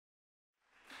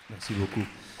Merci beaucoup.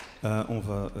 On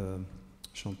va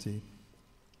chanter.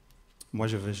 Moi,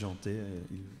 je vais chanter et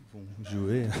ils vont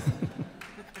jouer.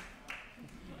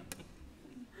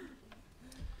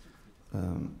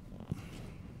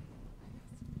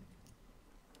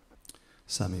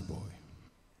 Sammy Boy.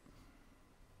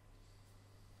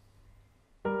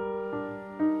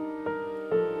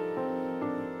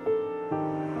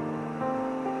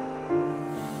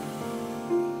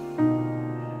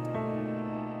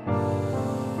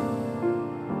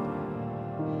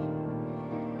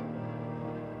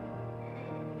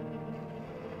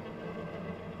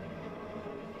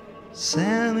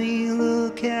 Sammy,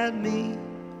 look at me.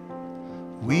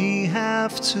 We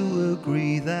have to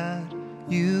agree that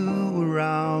you were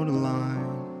out of line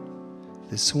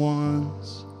this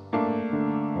once.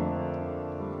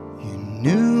 You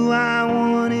knew I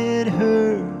wanted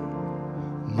her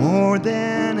more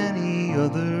than any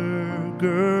other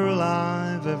girl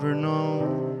I've ever known.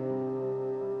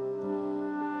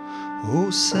 Oh,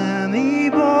 Sammy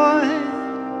boy,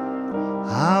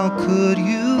 how could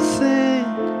you think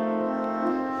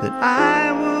that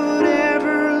I would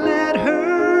ever let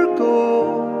her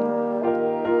go?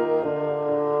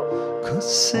 'Cause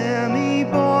Sammy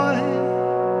boy,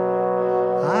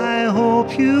 I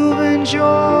hope you've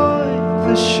enjoyed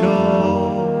the show.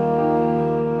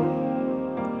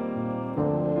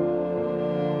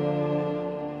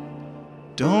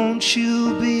 Don't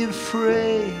you be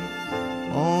afraid,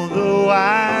 although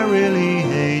I really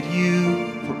hate you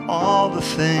for all the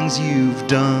things you've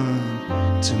done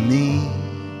to me.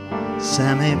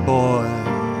 Sammy boy,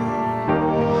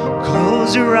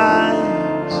 close your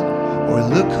eyes or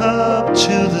look up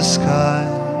to the sky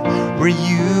where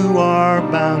you are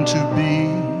bound to be.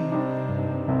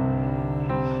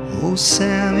 Oh,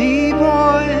 Sammy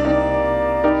boy,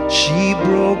 she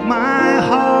broke my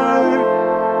heart,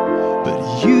 but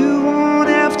you won't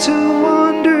have to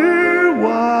wonder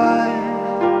why.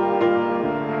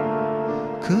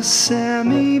 'Cause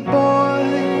Sammy boy,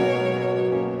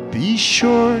 be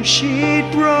sure she'd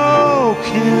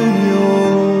broken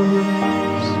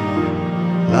yours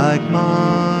like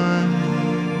mine.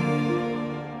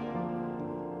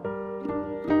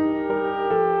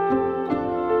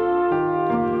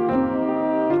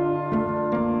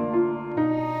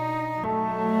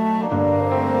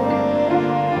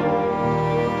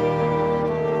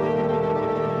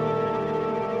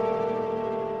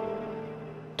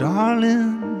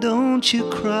 Darling, don't you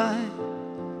cry.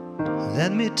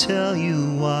 Let me tell you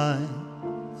why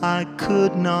I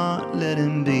could not let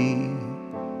him be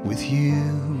with you.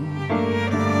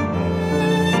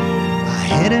 I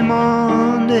hit him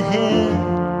on the head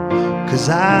 'cause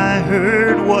I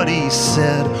heard what he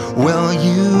said. Well,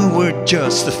 you were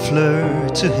just a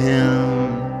flirt to him.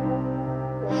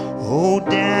 Oh,